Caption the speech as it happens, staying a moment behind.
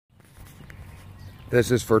This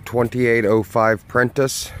is for 2805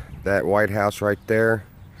 Prentice. That White House right there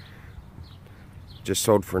just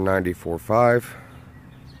sold for $94,500.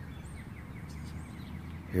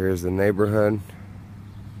 Here's the neighborhood.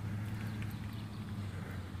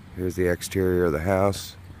 Here's the exterior of the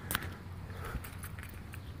house.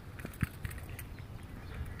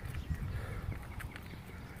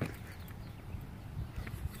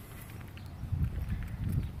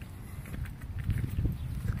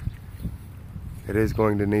 It is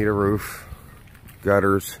going to need a roof,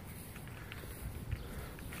 gutters.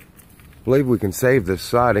 I believe we can save this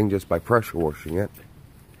siding just by pressure washing it.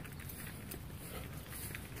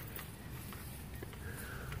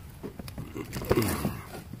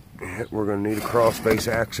 We're going to need a crawl space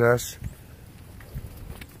access.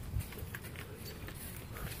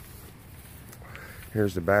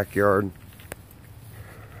 Here's the backyard.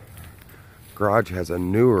 Garage has a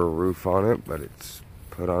newer roof on it, but it's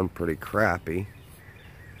put on pretty crappy.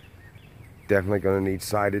 Definitely going to need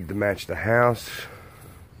sided to match the house.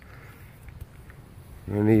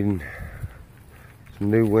 We're needing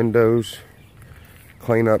some new windows,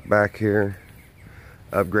 clean up back here,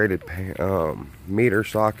 upgraded meter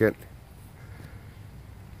socket.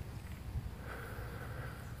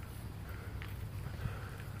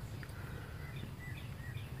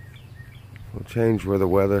 We'll change where the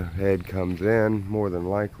weather head comes in, more than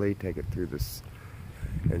likely. Take it through this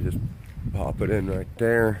and just pop it in right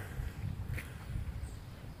there.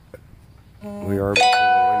 We are missing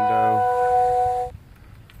a window.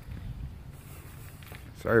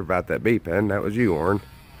 Sorry about that beeping. That was you, Orrin.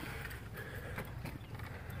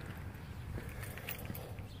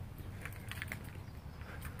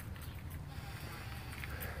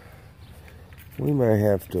 We may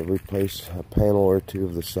have to replace a panel or two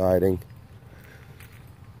of the siding.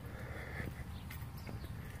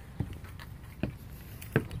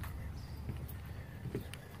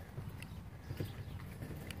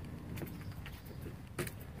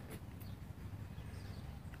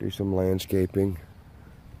 Do some landscaping.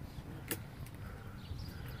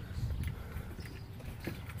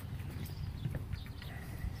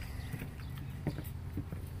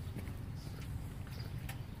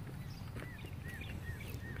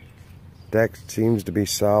 Deck seems to be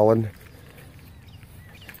solid.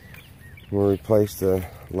 We'll replace the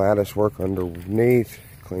lattice work underneath,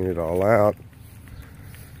 clean it all out.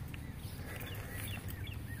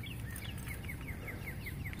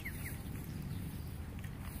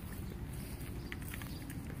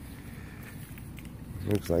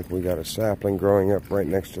 Looks like we got a sapling growing up right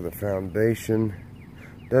next to the foundation.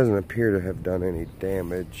 Doesn't appear to have done any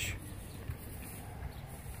damage.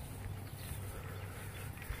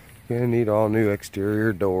 Gonna need all new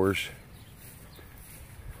exterior doors.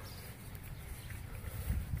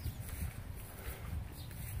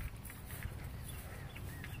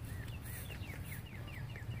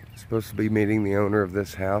 Supposed to be meeting the owner of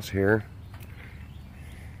this house here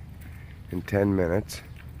in 10 minutes.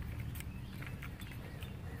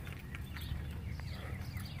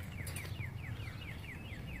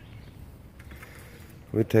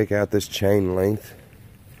 We take out this chain link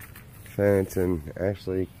fence and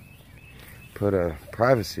actually put a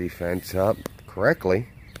privacy fence up correctly.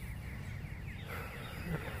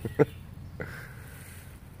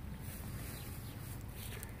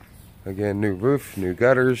 Again, new roof, new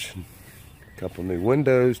gutters, a couple new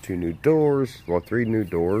windows, 2 new doors, well, 3 new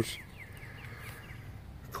doors.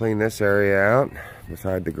 Clean this area out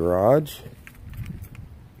beside the garage,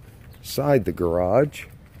 side the garage.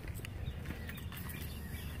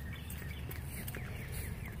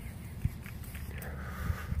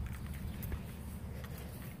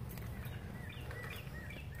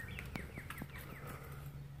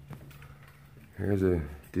 Here's a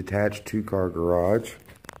detached 2-car garage.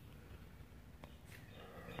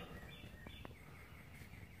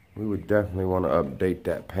 We would definitely want to update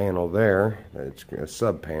that panel there. It's a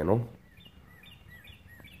sub panel.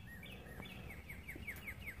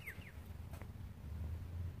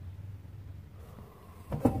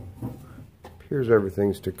 Appears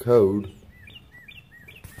everything's to code.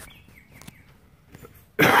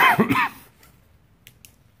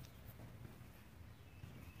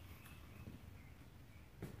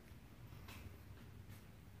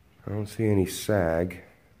 I don't see any sag.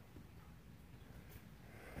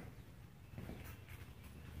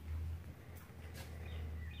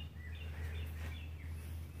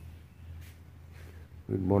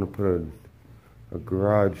 We'd want to put a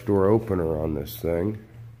garage door opener on this thing.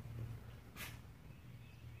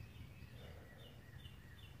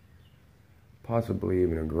 Possibly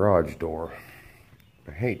even a garage door.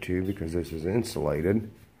 I hate to because this is insulated.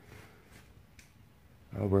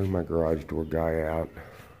 I'll bring my garage door guy out.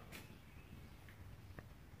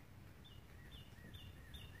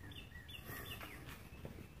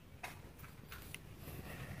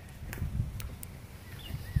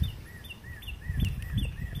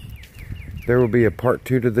 There will be a part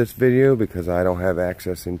 2 to this video because I don't have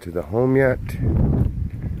access into the home yet.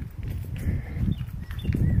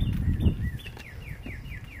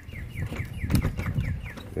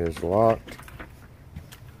 It is locked.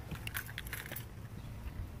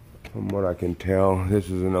 From what I can tell, this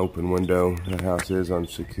is an open window. The house is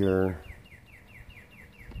unsecure.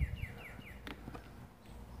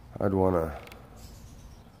 I'd want to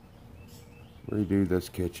redo this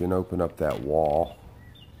kitchen, open up that wall,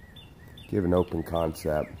 give an open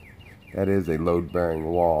concept. That is a load-bearing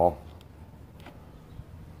wall.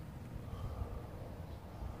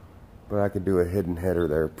 But I could do a hidden header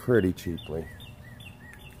there pretty cheaply.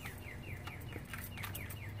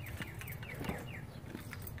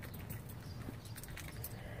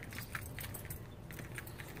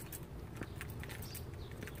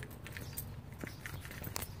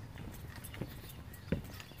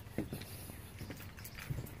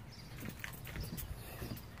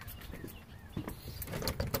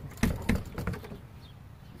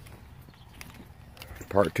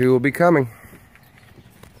 Part 2 will be coming.